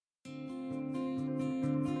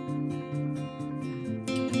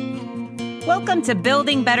Welcome to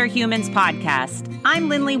Building Better Humans podcast. I'm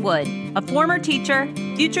Lindley Wood, a former teacher,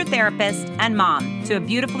 future therapist, and mom to a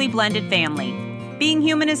beautifully blended family. Being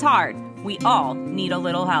human is hard. We all need a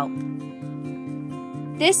little help.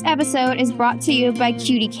 This episode is brought to you by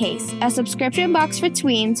Cutie Case, a subscription box for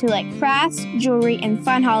tweens who like crafts, jewelry, and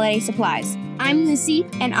fun holiday supplies. I'm Lucy.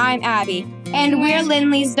 And I'm Abby. And we're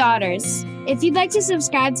Lindley's daughters. If you'd like to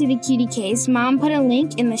subscribe to the Cutie Case, Mom put a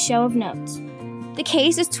link in the show of notes. The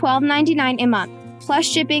case is $12.99 a month, plus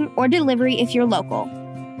shipping or delivery if you're local.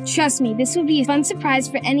 Trust me, this will be a fun surprise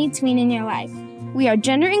for any tween in your life. We are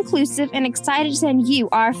gender inclusive and excited to send you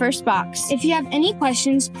our first box. If you have any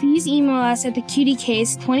questions, please email us at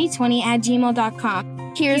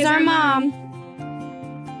thecutiecase2020@gmail.com. Here's our mom.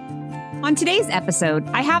 On today's episode,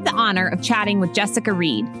 I have the honor of chatting with Jessica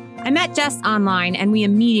Reed. I met Jess online and we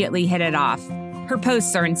immediately hit it off. Her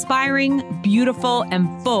posts are inspiring, beautiful, and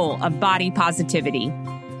full of body positivity.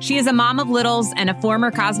 She is a mom of littles and a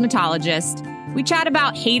former cosmetologist. We chat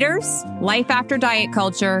about haters, life after diet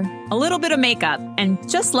culture, a little bit of makeup, and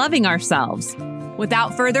just loving ourselves.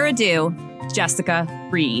 Without further ado, Jessica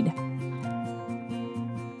Reed.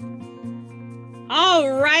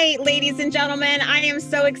 All right, ladies and gentlemen, I am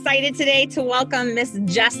so excited today to welcome Miss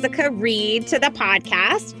Jessica Reed to the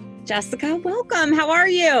podcast. Jessica, welcome. How are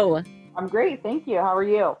you? I'm great. Thank you. How are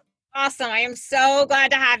you? Awesome. I am so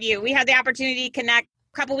glad to have you. We had the opportunity to connect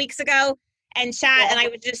a couple weeks ago and chat, and I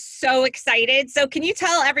was just so excited. So can you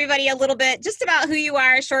tell everybody a little bit just about who you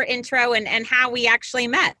are, a short intro, and how we actually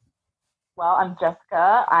met? Well, I'm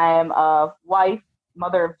Jessica. I'm a wife,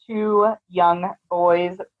 mother of two young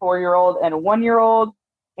boys, 4-year-old and a 1-year-old,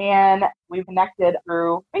 and we've connected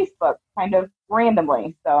through Facebook kind of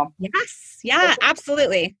randomly. So yes. Yeah,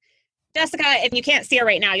 absolutely. Jessica, if you can't see her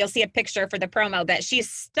right now, you'll see a picture for the promo, but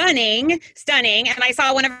she's stunning. And I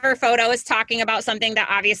saw one of her photos talking about something that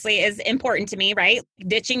obviously is important to me, right?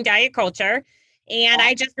 Ditching diet culture. And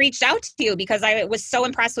I just reached out to you because I was so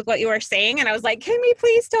impressed with what you were saying. And I was like, can we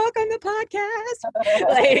please talk on the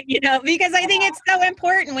podcast? Because I think it's so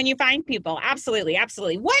important when you find people. Absolutely.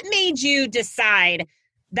 Absolutely. What made you decide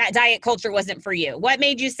that diet culture wasn't for you? What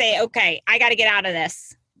made you say, okay, I got to get out of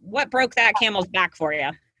this? What broke that camel's back for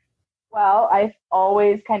you? Well, I've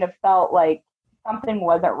always kind of felt like something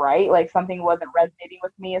wasn't right, like something wasn't resonating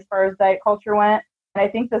with me as far as diet culture went. And I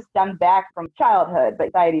think this stemmed back from childhood, but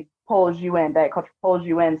society pulls you in, diet culture pulls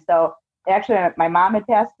you in. So actually, my mom had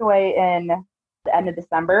passed away in the end of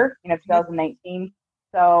December, 2019.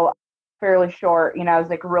 So fairly short, I was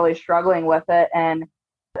like really struggling with it. And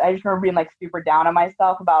I just remember being like super down on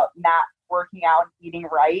myself about not working out and eating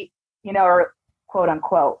right, or quote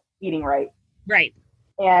unquote, eating right. Right.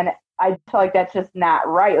 And I feel like that's just not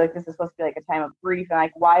right. Like this is supposed to be like a time of grief. And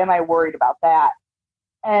like, why am I worried about that?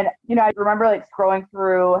 And, I remember like scrolling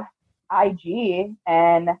through IG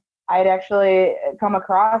and I'd actually come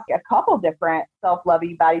across a couple different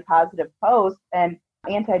self-loving, body positive posts and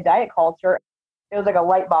anti-diet culture. It was like a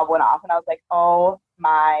light bulb went off and I was like, oh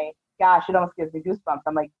my gosh, it almost gives me goosebumps.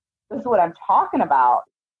 I'm like, this is what I'm talking about.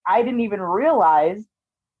 I didn't even realize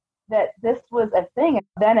that this was a thing. And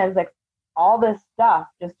then as like, all this stuff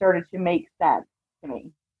just started to make sense to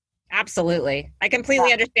me. Absolutely. I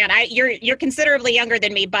completely understand. You're considerably younger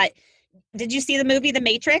than me, but did you see the movie The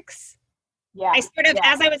Matrix? Yeah. As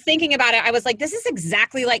I was thinking about it, I was like, this is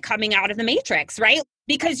exactly like coming out of the Matrix, right?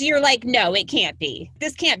 Because you're like, no, it can't be.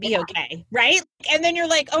 This can't be okay, right? And then you're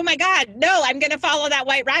like, oh my God, no, I'm going to follow that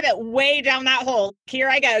white rabbit way down that hole. Here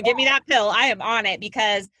I go. Give me that pill. I am on it.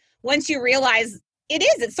 Because once you realize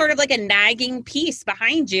it's sort of like a nagging piece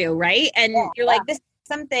behind you, right? And you're like, this is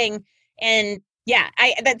something. And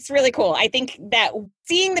that's really cool. I think that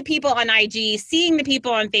seeing the people on IG, seeing the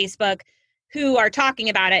people on Facebook who are talking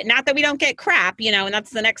about it, not that we don't get crap, and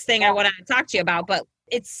that's the next thing I want to talk to you about, but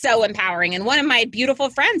it's so empowering. And one of my beautiful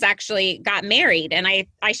friends actually got married. And I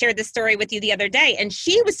shared this story with you the other day, and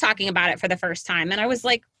she was talking about it for the first time. And I was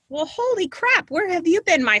like, well, holy crap, where have you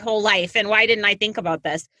been my whole life? And why didn't I think about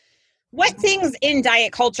this? What things in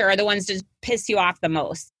diet culture are the ones that piss you off the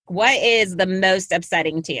most? What is the most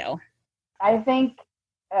upsetting to you? I think,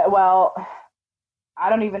 I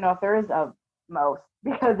don't even know if there is a most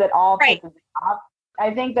because it all pisses me off.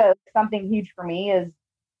 I think that something huge for me is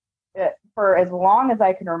for as long as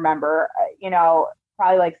I can remember,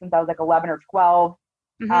 probably like since I was like 11 or 12,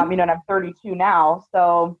 and I'm 32 now.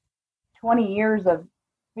 So 20 years of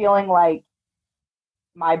feeling like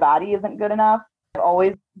my body isn't good enough. I've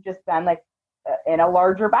always just been like in a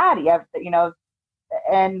larger body,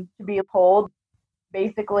 and to be told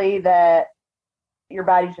basically that your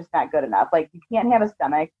body's just not good enough. Like you can't have a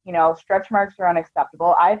stomach, stretch marks are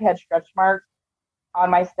unacceptable. I've had stretch marks on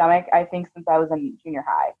my stomach, I think, since I was in junior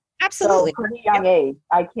high. Absolutely. So pretty young age.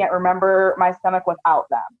 I can't remember my stomach without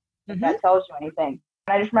them. If Mm-hmm. that tells you anything.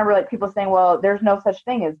 And I just remember like people saying, well, there's no such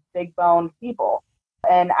thing as big boned people.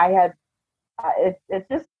 And I had, it's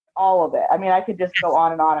just all of it. I mean, I could just go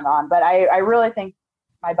on and on and on, but I really think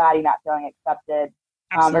my body not feeling accepted,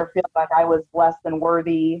 or feeling like I was less than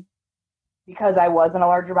worthy because I was in a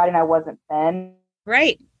larger body and I wasn't thin.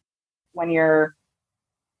 Right. When you're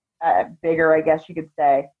bigger, I guess you could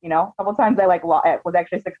say, you know, a couple times I was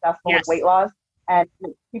actually successful with weight loss, and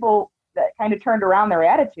people that kind of turned around their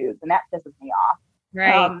attitudes, and that pisses me off.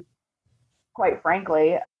 Right. Quite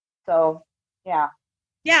frankly. So, yeah.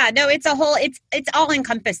 Yeah, no, it's all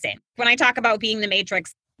encompassing. When I talk about being the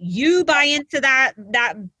matrix, you buy into that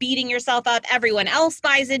beating yourself up. Everyone else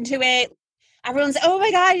buys into it. Everyone's, oh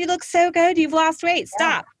my God, you look so good. You've lost weight.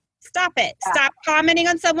 Stop it. Yeah. Stop commenting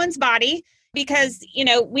on someone's body, because, you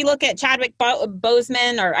know, we look at Chadwick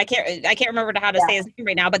Boseman, or I can't remember how to say his name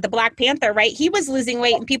right now, but the Black Panther, right? He was losing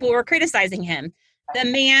weight and people were criticizing him. The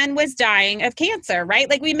man was dying of cancer, right?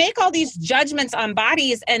 Like, we make all these judgments on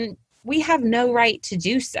bodies, and we have no right to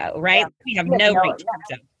do so, right? Yeah. We have no right to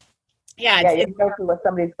do so. Yeah, you go through what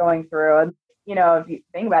somebody's going through. And, you know, if you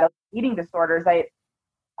think about it, eating disorders,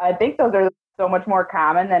 I think those are so much more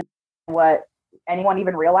common than what anyone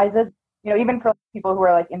even realizes. You know, even for people who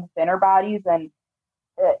are like in thinner bodies, and,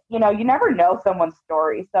 you know, you never know someone's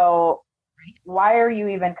story. So why are you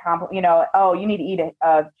even, you know, oh, you need to eat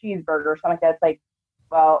a cheeseburger or something like that. It's like,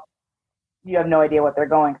 well, you have no idea what they're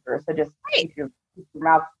going through. So just keep your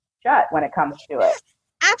mouth shut when it comes to it.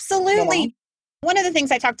 Absolutely. You know? One of the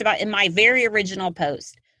things I talked about in my very original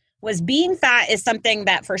post was being fat is something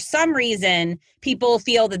that for some reason people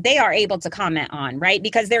feel that they are able to comment on, right?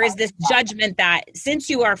 Because there is this judgment that since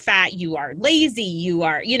you are fat, you are lazy, you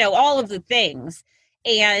are, you know, all of the things.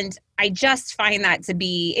 And I just find that to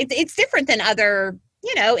be, it's different than other,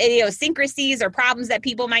 you know, idiosyncrasies or problems that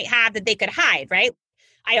people might have that they could hide, right?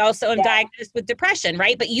 I also am diagnosed with depression,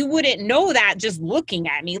 right? But you wouldn't know that just looking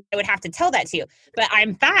at me. I would have to tell that to you. But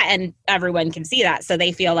I'm fat and everyone can see that. So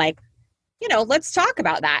they feel like, you know, let's talk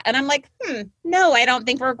about that. And I'm like, no, I don't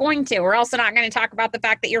think we're going to. We're also not going to talk about the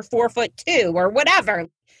fact that you're 4'2" or whatever.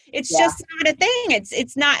 It's just not a thing.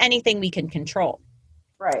 It's not anything we can control.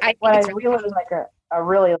 Right. We live in like a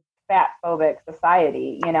really fat phobic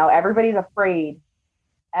society. You know, everybody's afraid.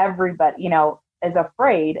 Everybody, you know, is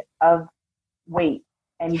afraid of weight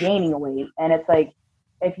and gaining weight. And it's like,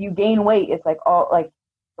 if you gain weight, it's like, oh, like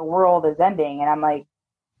the world is ending. And I'm like,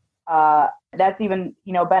 that's even,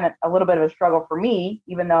 you know, been a little bit of a struggle for me,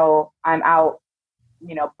 even though I'm out,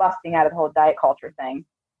 you know, busting out of the whole diet culture thing.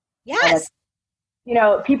 Yes. You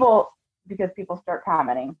know, because people start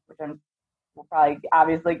commenting, which we'll probably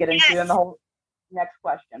obviously get into in the whole next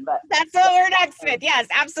question, but that's what we're next with. Yes,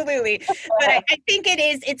 absolutely. But I think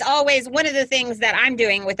it's always one of the things that I'm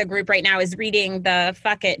doing with a group right now is reading the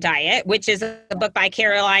Fuck It Diet, which is a book by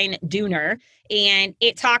Caroline Dooner. And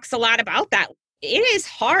it talks a lot about that. It is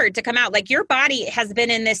hard to come out. Like, your body has been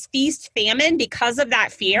in this feast famine because of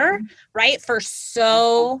that fear, right? For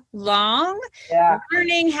so long. Yeah.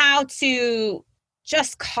 Learning how to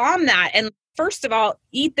just calm that. And first of all,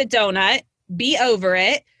 eat the donut, be over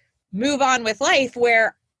it, move on with life.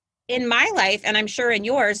 Where in my life, and I'm sure in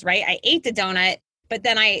yours, right? I ate the donut, but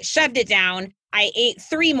then I shoved it down. I ate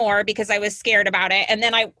 3 more because I was scared about it. And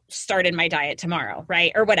then I started my diet tomorrow,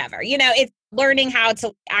 right? Or whatever, you know, it's learning how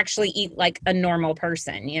to actually eat like a normal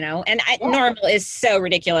person, you know, and normal is so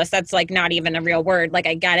ridiculous. That's like not even a real word. Like,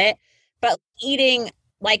 I get it, but eating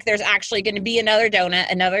like there's actually going to be another donut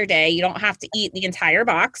another day. You don't have to eat the entire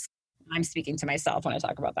box. I'm speaking to myself when I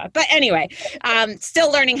talk about that. But anyway,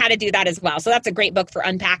 still learning how to do that as well. So that's a great book for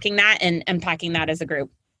unpacking that and unpacking that as a group.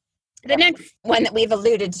 The next one that we've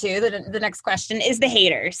alluded to, the next question, is the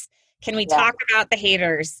haters. Can we talk about the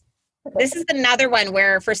haters? This is another one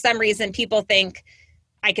where for some reason people think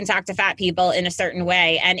I can talk to fat people in a certain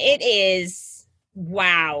way. And it is,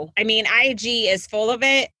 wow. I mean, IG is full of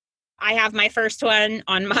it. I have my first one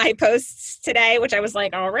on my posts today, which I was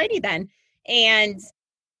like, alrighty then. And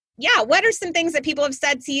yeah, what are some things that people have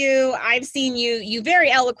said to you? I've seen you very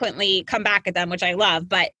eloquently come back at them, which I love,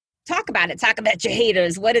 but talk about it. Talk about your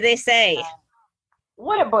haters. What do they say?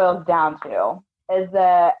 What it boils down to is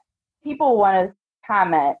that people want to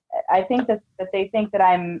comment. I think that they think that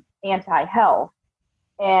I'm anti-health,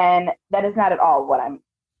 and that is not at all what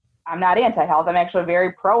I'm not anti-health. I'm actually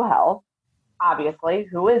very pro-health, obviously.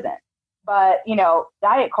 Who isn't? But, you know,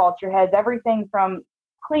 diet culture has everything from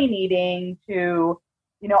clean eating to,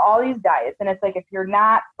 you know, all these diets. And it's like, if you're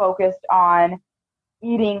not focused on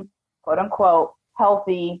eating, quote unquote,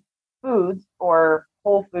 healthy, foods or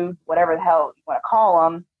whole foods, whatever the hell you want to call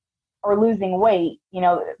them, or losing weight,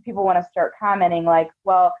 people want to start commenting like,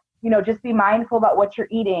 well, just be mindful about what you're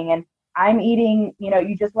eating. And I'm eating,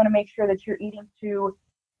 you just want to make sure that you're eating to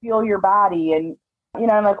fuel your body. And,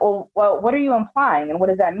 I'm like, well, what are you implying? And what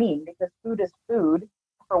does that mean? Because food is food,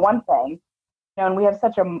 for one thing. And we have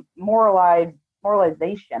such a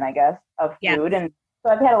moralization, I guess, of food. And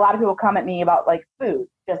so I've had a lot of people come at me about like food,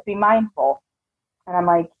 just be mindful. And I'm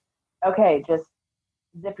like, okay, just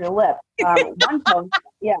zip your lip. One post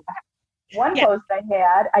I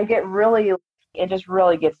had, it just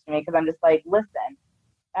really gets to me because I'm just like, listen,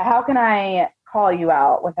 how can I call you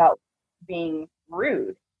out without being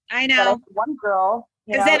rude? I know. But one girl,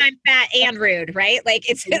 because then I'm fat and rude, right? Like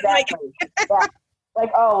it's exactly. Like,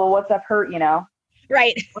 oh, well, what's up her,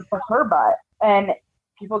 right? What's up her butt? And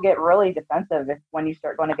people get really defensive when you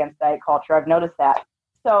start going against diet culture. I've noticed that.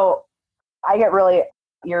 So I get really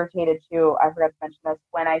irritated too. I forgot to mention this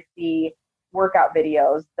when I see workout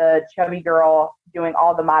videos, the chubby girl doing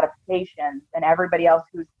all the modifications and everybody else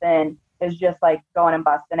who's thin is just like going and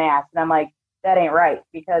busting ass. And I'm like, that ain't right,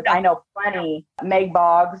 because I know plenty. Meg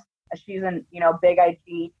Boggs, she's in, big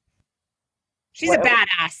IG. She's a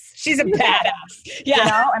badass. She's a badass.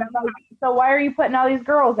 Yeah. And I'm like, so why are you putting all these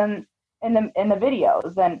girls in the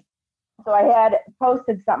videos? And so I had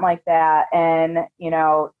posted something like that, and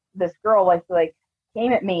this girl like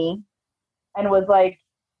came at me and was like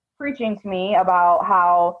preaching to me about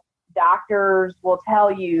how doctors will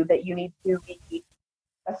tell you that you need to be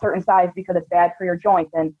a certain size because it's bad for your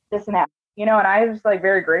joints and this and that. And I just like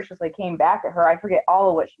very graciously came back at her. I forget all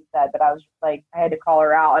of what she said, but I was just like, I had to call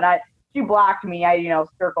her out, and she blocked me. I,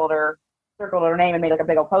 circled her name and made like a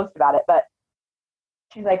big old post about it. But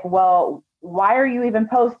she's like, well, why are you even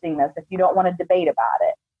posting this if you don't want to debate about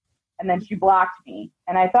it? And then she blocked me.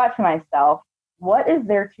 And I thought to myself, what is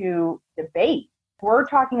there to debate? We're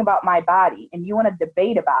talking about my body and you want to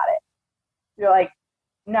debate about it. You're like,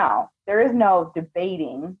 no, there is no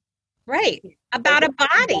debating. Right. About a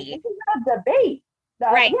body. This is a debate.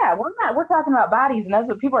 Right. Yeah, we're talking about bodies, and that's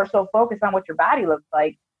what people are so focused on, what your body looks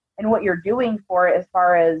like and what you're doing for it, as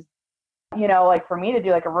far as, like for me to do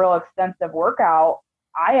like a real extensive workout,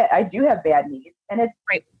 I do have bad knees, and it's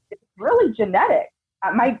really genetic.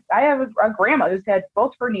 I have a grandma who's had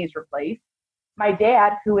both her knees replaced. My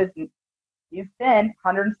dad, he's thin,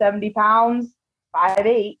 170 pounds,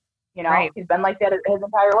 5'8", he's been like that his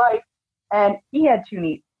entire life. And he had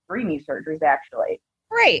three knee surgeries actually.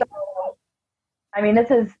 Right. So, I mean,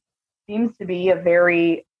 seems to be a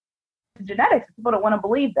very genetics. People don't want to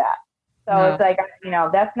believe that. So It's like,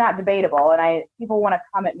 that's not debatable. And people want to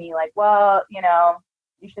come at me like, well,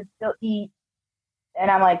 you should still eat.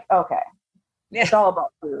 And I'm like, okay, it's all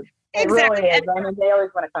about food. It exactly. really is. I mean, they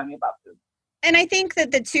always want to tell me about food. And I think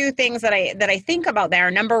that the two things that I think about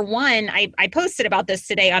there, number one, I posted about this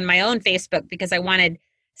today on my own Facebook because I wanted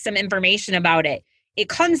some information about it. It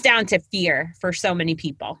comes down to fear for so many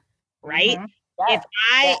people, right? Mm-hmm. Yeah.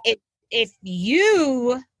 If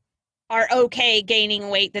you are okay gaining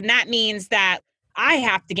weight, then that means that I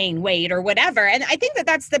have to gain weight or whatever. And I think that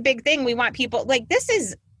that's the big thing. We want people like, this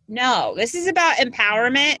is about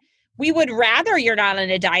empowerment. We would rather you're not on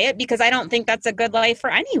a diet, because I don't think that's a good life for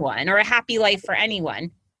anyone or a happy life for anyone.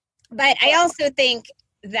 But I also think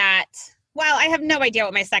that, well, I have no idea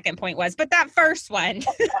what my second point was, but that first one,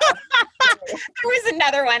 there was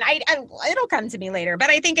another one. It'll come to me later, but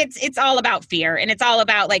I think it's all about fear, and it's all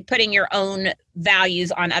about like putting your own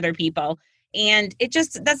values on other people. And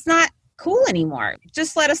that's not cool anymore.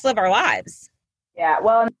 Just let us live our lives. Yeah.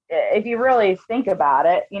 Well, if you really think about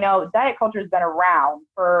it, diet culture has been around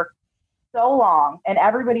for so long, and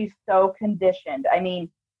everybody's so conditioned. I mean,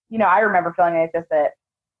 I remember feeling like this at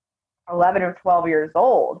 11 or 12 years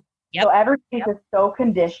old. Yep. So everybody's just so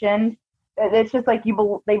conditioned. It's just like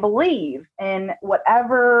they believe in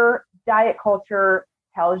whatever diet culture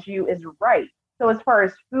tells you is right. So as far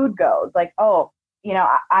as food goes, like, oh,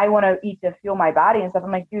 I want to eat to fuel my body and stuff.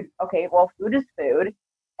 I'm like, dude, okay, well, food is food.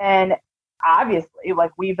 And obviously,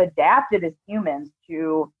 like, we've adapted as humans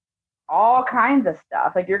to all kinds of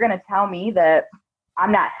stuff. Like, you're going to tell me that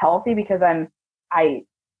I'm not healthy because I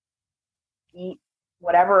eat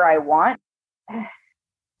whatever I want.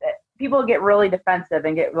 People get really defensive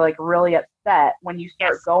and get like really upset when you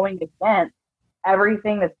start going against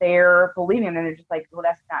everything that they're believing, and they're just like, well,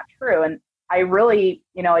 that's not true. And I really,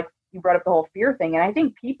 like you brought up the whole fear thing, and I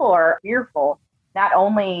think people are fearful not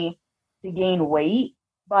only to gain weight,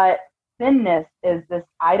 but thinness is this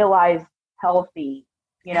idolized healthy.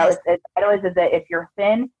 It's idolized as that if you're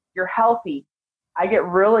thin, you're healthy. I get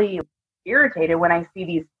really irritated when I see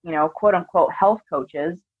these, quote unquote health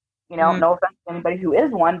coaches, no offense to anybody who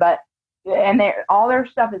is one, but, and all their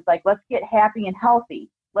stuff is like, let's get happy and healthy.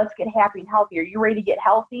 Let's get happy and healthy. Are you ready to get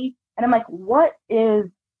healthy? And I'm like, what is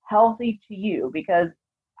healthy to you? Because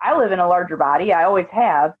I live in a larger body. I always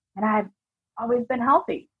have, and I've always been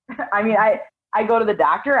healthy. I mean, I go to the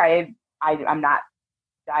doctor. I'm not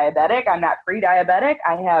diabetic. I'm not pre-diabetic.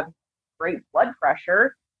 I have great blood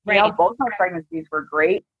pressure. Right. Both my pregnancies were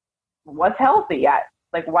great. What's healthy?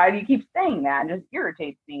 Like, why do you keep saying that? It just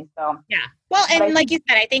irritates me. So yeah. Well, and like you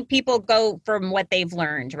said, I think people go from what they've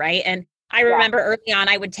learned, right? And I remember early on,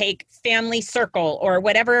 I would take Family Circle or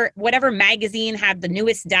whatever magazine had the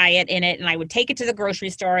newest diet in it, and I would take it to the grocery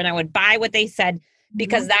store and I would buy what they said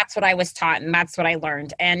because that's what I was taught and that's what I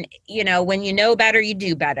learned. And when you know better, you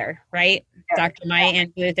do better, right? Yeah. Dr. Maya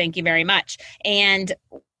Angelou, thank you very much. And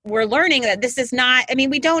we're learning that this is not,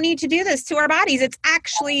 we don't need to do this to our bodies. It's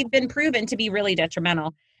actually been proven to be really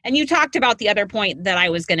detrimental. And you talked about the other point that I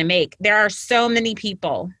was going to make. There are so many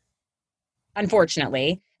people,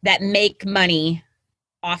 unfortunately, that make money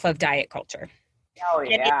off of diet culture. Oh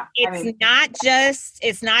yeah. It's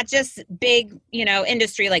not just big,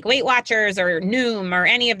 industry like Weight Watchers or Noom or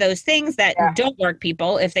any of those things that don't work,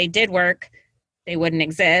 people. If they did work, they wouldn't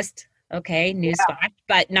exist. Okay, newsflash.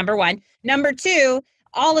 But number one. Number two,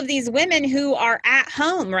 all of these women who are at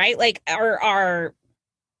home, right? Like are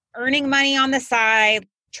earning money on the side,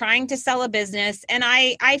 trying to sell a business. And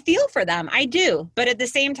I feel for them. I do. But at the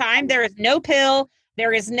same time, there is no pill.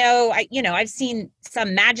 There is no, I've seen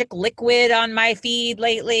some magic liquid on my feed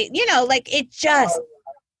lately, it just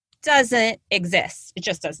doesn't exist. It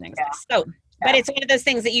just doesn't exist. So, but it's one of those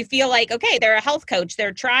things that you feel like, okay, they're a health coach.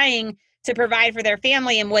 They're trying to provide for their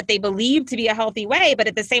family in what they believe to be a healthy way. But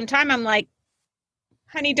at the same time, I'm like,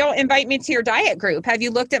 honey, don't invite me to your diet group. Have you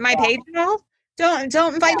looked at my page at all? Don't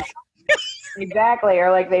invite me. Exactly. Or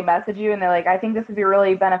like they message you and they're like, I think this would be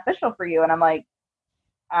really beneficial for you. And I'm like,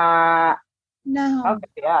 no.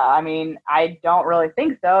 Okay, yeah. I don't really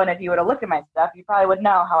think so. And if you would have looked at my stuff, you probably would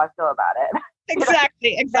know how I feel about it.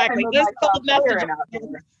 Exactly. Just cold message.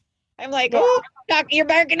 I'm like, oh, Doc, you're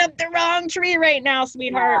barking up the wrong tree right now,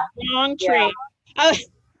 sweetheart. Yeah. Wrong tree. Yeah.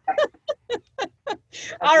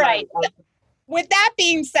 All right. With that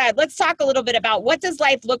being said, let's talk a little bit about what does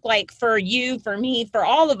life look like for you, for me, for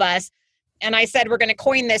all of us. And I said we're going to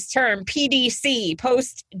coin this term, PDC,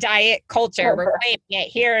 post-diet culture. We're claiming it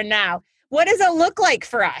here and now. What does it look like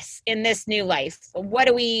for us in this new life? What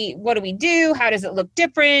do we do? How does it look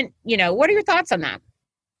different? What are your thoughts on that?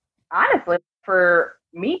 Honestly, for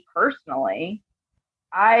me personally,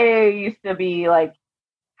 I used to be like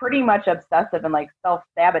pretty much obsessive and like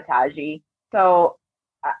self-sabotagey. So,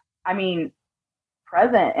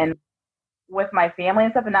 present and with my family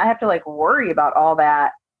and stuff and not have to like worry about all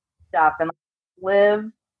that stuff and live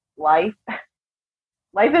life.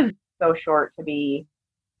 Life is so short to be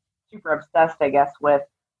super obsessed, I guess, with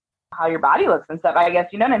how your body looks and stuff. I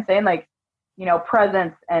guess, you know what I'm saying? Like,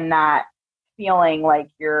 presence and not feeling like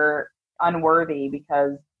you're unworthy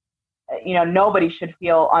because, nobody should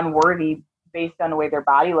feel unworthy based on the way their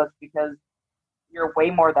body looks because you're way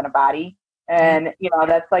more than a body. And,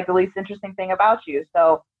 that's like the least interesting thing about you.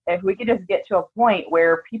 So if we could just get to a point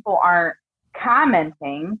where people aren't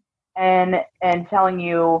commenting and telling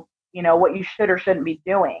you, what you should or shouldn't be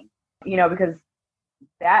doing, because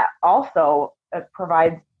that also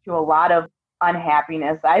provides to a lot of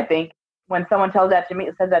unhappiness. I think when someone says that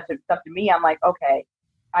stuff to me, I'm like, okay,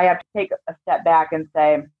 I have to take a step back and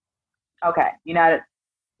say, okay,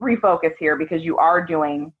 refocus here because you are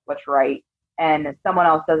doing what's right. And someone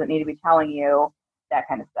else doesn't need to be telling you that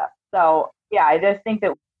kind of stuff. So yeah, I just think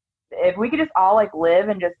that if we could just all like live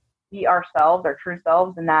and just be ourselves, our true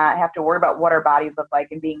selves, and not have to worry about what our bodies look like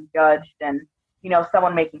and being judged and,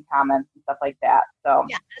 someone making comments and stuff like that. So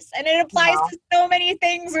yes, and it applies to so many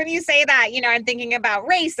things when you say that. I'm thinking about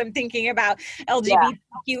race. I'm thinking about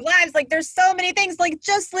LGBTQ lives. Like there's so many things. Like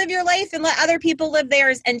just live your life and let other people live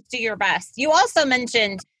theirs and do your best. You also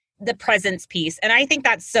mentioned the presence piece. And I think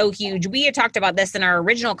that's so huge. We had talked about this in our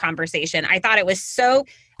original conversation. I thought it was so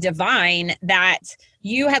divine that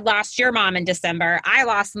you had lost your mom in December. I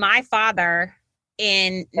lost my father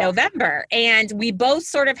in November, and we both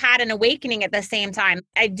sort of had an awakening at the same time.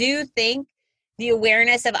 I do think the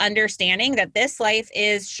awareness of understanding that this life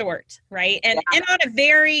is short, right? And on a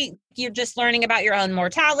very, you're just learning about your own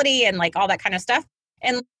mortality and like all that kind of stuff.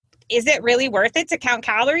 And is it really worth it to count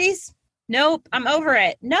calories? Nope, I'm over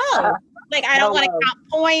it. No, like I don't want to count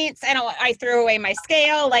points. I threw away my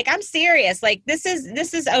scale. Like I'm serious. Like this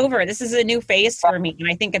is over. This is a new phase for me, and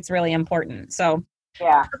I think it's really important. So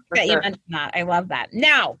yeah, that you mentioned that. I love that.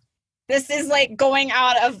 Now, This is like going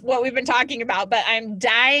out of what we've been talking about, but I'm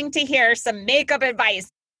dying to hear some makeup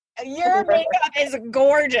advice. Your makeup is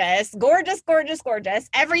gorgeous, gorgeous, gorgeous, gorgeous.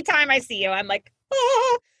 Every time I see you, I'm like,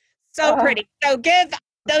 oh, so pretty. So give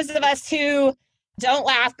those of us who don't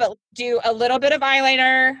laugh, but do a little bit of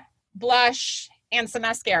eyeliner, blush, and some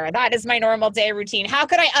mascara. That is my normal day routine. How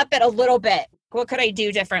could I up it a little bit? What could I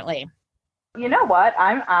do differently? You know what?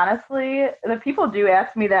 I'm honestly, the people do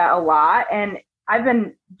ask me that a lot. And I've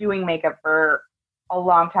been doing makeup for a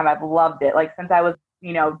long time. I've loved it. Like since I was,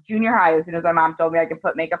 junior high, as soon as my mom told me I could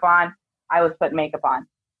put makeup on, I was putting makeup on.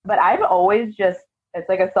 But I've always it's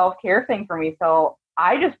like a self-care thing for me. So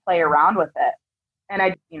I just play around with it. And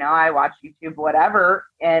I watch YouTube, whatever.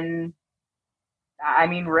 And I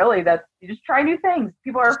mean, really, you just try new things.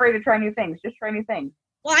 People are afraid to try new things. Just try new things.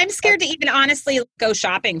 Well, I'm scared to even honestly go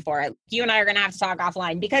shopping for it. You and I are going to have to talk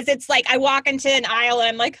offline because it's like I walk into an aisle and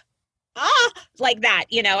I'm like, like that.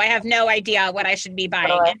 I have no idea what I should be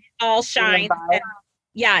buying. And it all shines.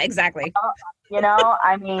 Yeah, exactly.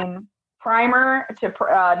 I mean, primer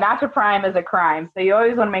not to prime is a crime. So you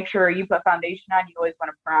always want to make sure you put foundation on. You always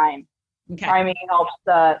want to prime. Okay. Priming helps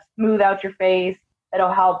smooth out your face.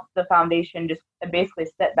 It'll help the foundation just basically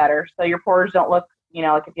sit better. So your pores don't look,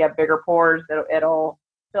 like if you have bigger pores, it'll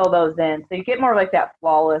fill those in. So you get more like that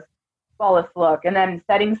flawless look. And then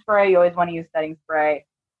setting spray, you always want to use setting spray.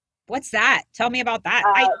 What's that? Tell me about that.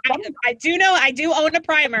 I do know, I do own a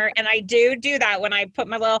primer and I do that when I put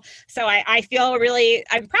my so I feel really,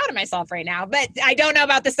 I'm proud of myself right now, but I don't know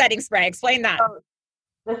about the setting spray. Explain that. So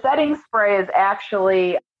the setting spray is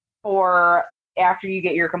actually for after you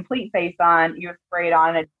get your complete face on, you spray it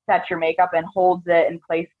on and it sets your makeup and holds it in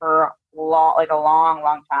place for a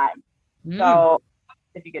long time. So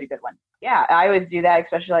if you get a good one. Yeah, I always do that,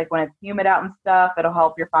 especially like when it's humid out and stuff. It'll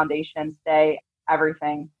help your foundation stay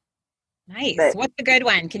everything. Nice. What's a good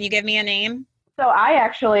one? Can you give me a name? So I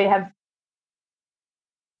actually have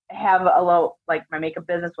a little, like my makeup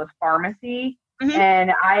business with Pharmacy. Mm-hmm.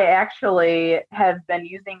 And I actually have been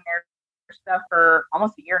using their stuff for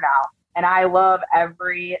almost a year now. And I love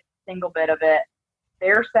every single bit of it.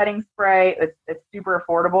 Their setting spray, it's super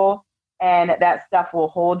affordable. And that stuff will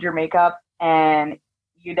hold your makeup. And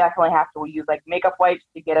you definitely have to use like makeup wipes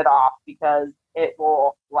to get it off because it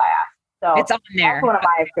will last. So it's on there. That's one of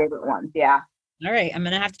my favorite ones. Yeah. All right. I'm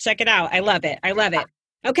going to have to check it out. I love it.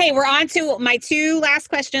 Okay. We're on to my two last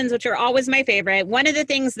questions, which are always my favorite. One of the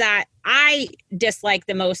things that I dislike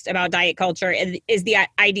the most about diet culture is the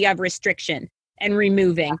idea of restriction and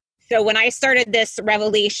removing. So when I started this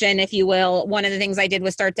revelation, if you will, one of the things I did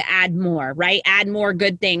was start to add more, right? Add more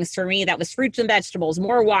good things. For me, that was fruits and vegetables,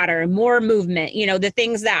 more water, more movement, the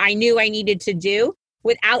things that I knew I needed to do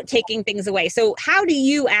without taking things away. So how do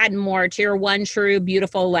you add more to your one true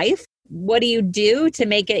beautiful life? What do you do to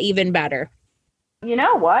make it even better? You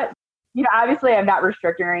know what? Obviously I'm not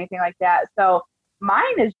restricting or anything like that. So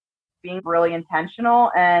mine is being really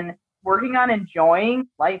intentional and working on enjoying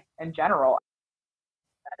life in general.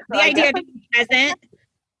 So the idea of being present.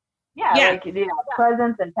 Yeah.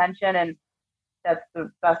 Presence, intention, and that's the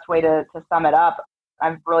best way to sum it up.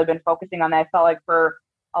 I've really been focusing on that. I felt like for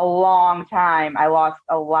a long time, I lost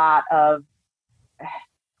a lot of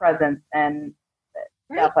presence and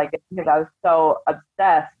stuff like that because I was so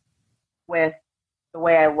obsessed with the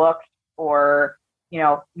way I looked or,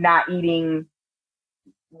 not eating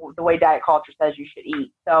the way diet culture says you should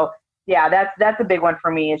eat. So yeah, that's a big one for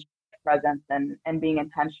me is presence and being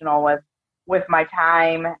intentional with my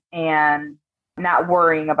time and not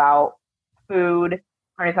worrying about food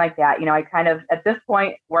or anything like that. I kind of, at this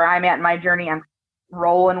point where I'm at in my journey, I'm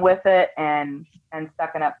rolling with it and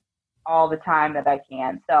sucking up all the time that I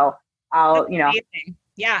can. So I'll, amazing.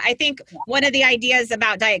 Yeah, I think one of the ideas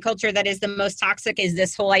about diet culture that is the most toxic is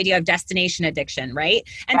this whole idea of destination addiction, right?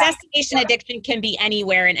 And destination addiction can be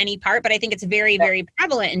anywhere in any part, but I think it's very, very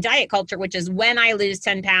prevalent in diet culture, which is when I lose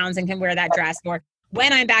 10 pounds and can wear that dress, or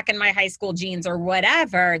when I'm back in my high school jeans or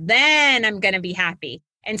whatever, then I'm going to be happy.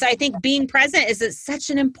 And so I think being present is such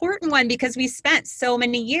an important one because we spent so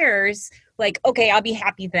many years like, okay, I'll be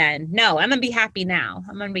happy then. No, I'm going to be happy now.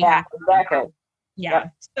 I'm going to be happy. Exactly. Yeah,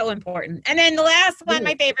 so important. And then the last one,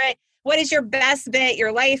 my favorite, what is your best bit,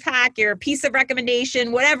 your life hack, your piece of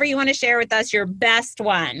recommendation, whatever you want to share with us, your best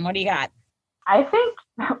one? What do you got? I think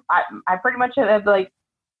I pretty much have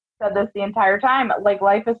said this the entire time. Like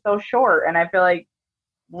life is so short and I feel like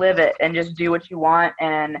live it and just do what you want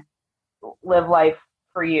and live life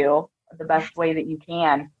for you the best way that you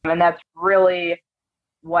can. And that's really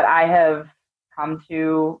what I have come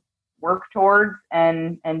to work towards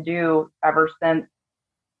and do ever since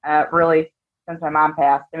really since my mom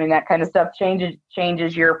passed. I mean, that kind of stuff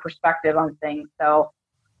changes your perspective on things. So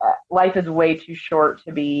life is way too short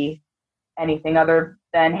to be anything other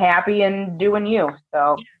than happy and doing you.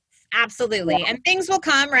 So absolutely. Yeah. And things will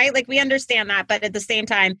come, right? Like we understand that, but at the same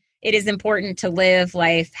time, it is important to live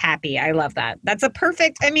life happy. I love that. That's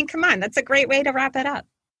come on. That's a great way to wrap it up.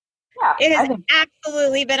 Yeah, it has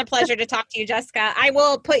absolutely been a pleasure to talk to you, Jessica. I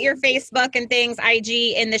will put your Facebook and things,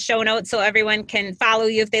 IG, in the show notes so everyone can follow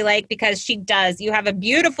you if they like, because she does. You have a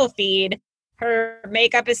beautiful feed. Her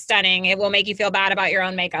makeup is stunning. It will make you feel bad about your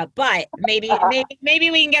own makeup, but maybe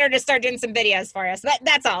we can get her to start doing some videos for us. But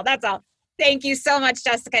that's all. Thank you so much,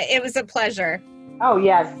 Jessica. It was a pleasure. Oh,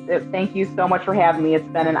 yes. Thank you so much for having me. It's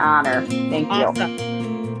been an honor. Thank you. Awesome.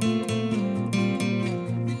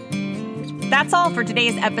 That's all for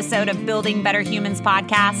today's episode of Building Better Humans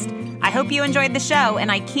podcast. I hope you enjoyed the show,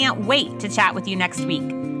 and I can't wait to chat with you next week.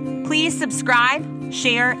 Please subscribe,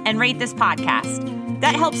 share, and rate this podcast.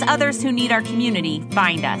 That helps others who need our community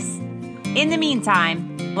find us. In the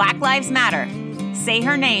meantime, Black Lives Matter, say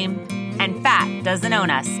her name, and fat doesn't own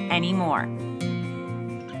us anymore.